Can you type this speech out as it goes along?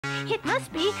It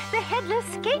must be the Headless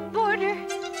Skateboarder.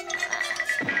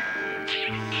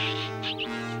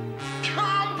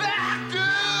 Come back,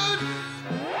 dude!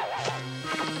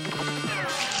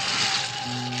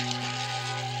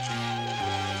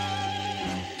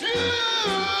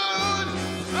 Dude!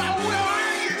 Where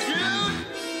are you, dude?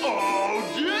 Oh,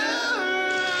 dude!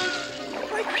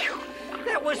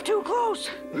 That was too close.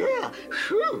 Yeah,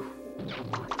 phew.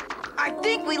 I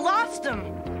think we lost him.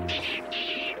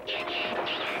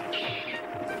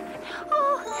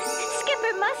 Oh,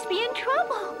 Skipper must be in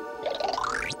trouble.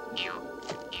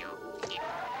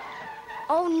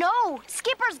 Oh no,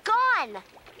 Skipper's gone.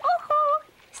 Oh,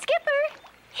 Skipper!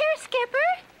 Here, Skipper!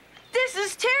 This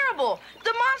is terrible.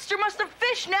 The monster must have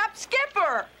fish-napped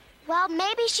Skipper. Well,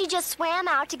 maybe she just swam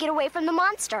out to get away from the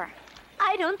monster.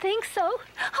 I don't think so.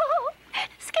 Oh,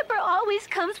 Skipper always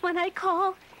comes when I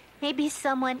call. Maybe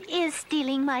someone is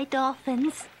stealing my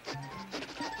dolphins.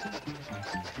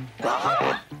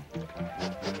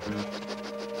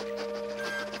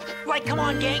 Like, come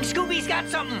on, gang. Scooby's got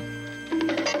something.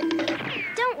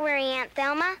 Don't worry, Aunt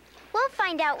Thelma. We'll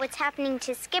find out what's happening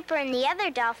to Skipper and the other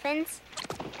dolphins.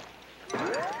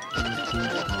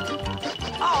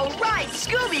 All right,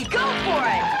 Scooby, go for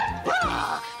it.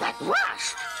 That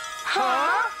rushed.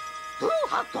 Huh? 2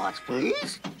 hot dogs,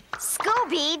 please.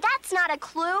 Scooby, that's not a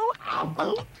clue.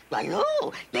 Oh, I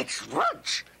know. Next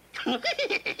lunch. Come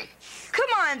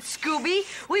on, Scooby.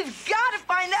 We've got to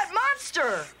find that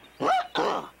monster.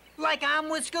 Like I'm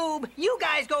with Scoob. You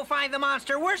guys go find the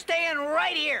monster. We're staying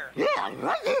right here. Yeah,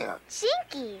 right here.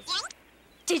 Jinkies.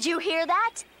 Did you hear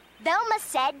that? Velma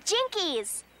said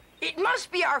Jinkies. It must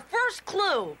be our first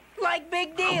clue. Like,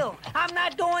 big deal. I'm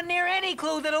not going near any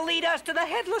clue that'll lead us to the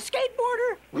Headless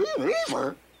Skateboarder. Me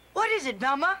neither. What is it,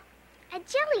 Velma? A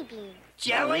jelly bean.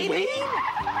 Jelly bean?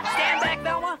 Stand back,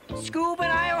 Velma. Scoob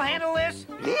and I'll handle this.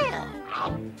 Yeah.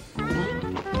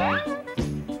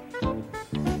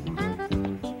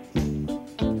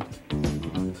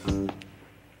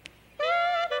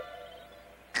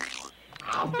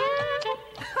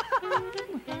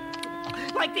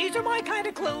 Like these are my kind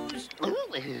of clues.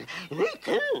 Me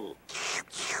too.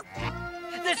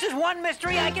 This is one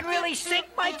mystery I can really sink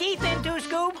my teeth into,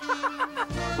 Scoob.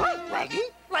 Right,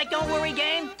 Maggie? Like, don't worry,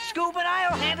 gang. Scoob and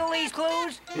I'll handle these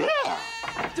clues. Yeah.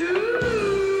 Dude!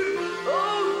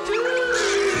 Oh, dude!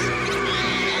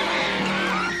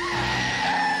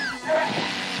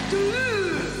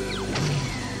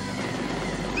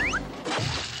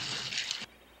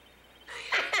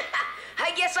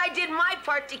 I guess I did my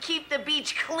part to keep the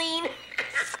beach clean.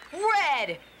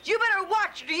 Red, you better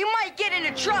watch or you might get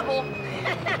into trouble.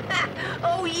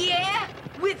 Oh, yeah?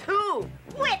 With who?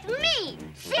 With me,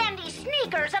 Sandy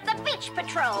Sneakers of the Beach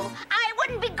Patrol. I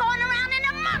wouldn't be going around in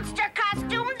a monster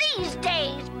costume these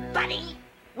days, buddy.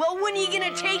 Well, when are you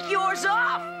gonna take yours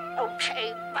off?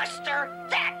 Okay, Buster,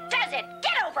 that does it.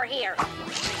 Get over here.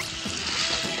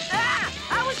 Ah!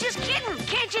 I was just kidding.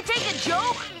 Can't you take a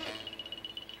joke?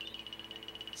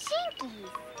 Jinkies.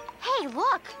 Hey,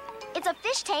 look. It's a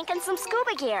fish tank and some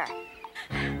scuba gear.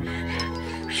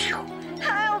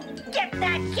 I'll get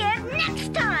that kid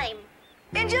next time.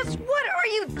 And just what are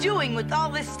you doing with all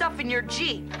this stuff in your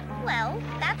Jeep? Well,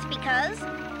 that's because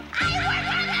I was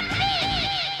on the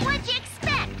beach. What'd you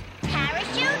expect?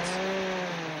 Parachutes?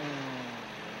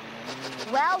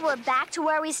 Well, we're back to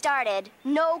where we started.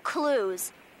 No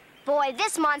clues. Boy,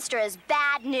 this monster is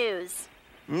bad news.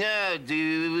 No,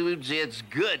 dudes, it's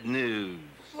good news.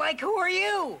 Like, who are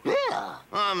you? Yeah.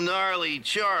 I'm Gnarly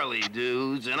Charlie,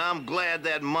 dudes, and I'm glad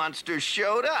that monster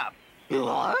showed up. You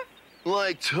are?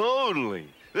 Like, totally.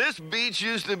 This beach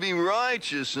used to be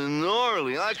righteous and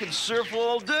gnarly. I could surf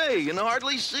all day and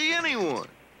hardly see anyone.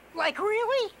 Like,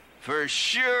 really? For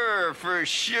sure, for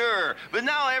sure. But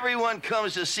now everyone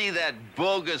comes to see that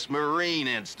bogus Marine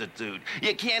Institute.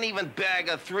 You can't even bag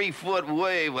a 3-foot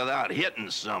wave without hitting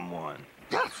someone.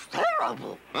 That's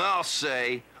terrible. I'll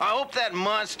say. I hope that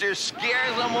monster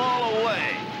scares them all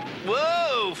away.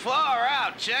 Whoa, far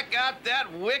out. Check out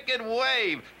that wicked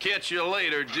wave. Catch you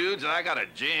later, dudes. I got a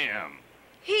jam.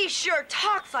 He sure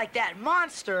talks like that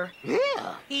monster.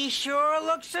 Yeah. He sure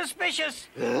looks suspicious.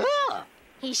 Yeah.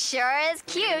 He sure is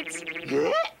cute.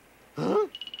 Yeah. Huh?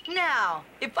 Now,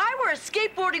 if I were a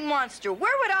skateboarding monster,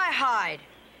 where would I hide?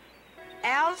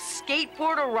 Al's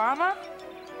Skateboarder-rama?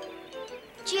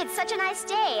 Gee, it's such a nice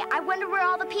day. I wonder where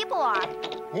all the people are.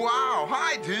 Wow,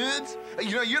 hi, dudes.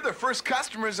 You know, you're the first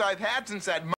customers I've had since that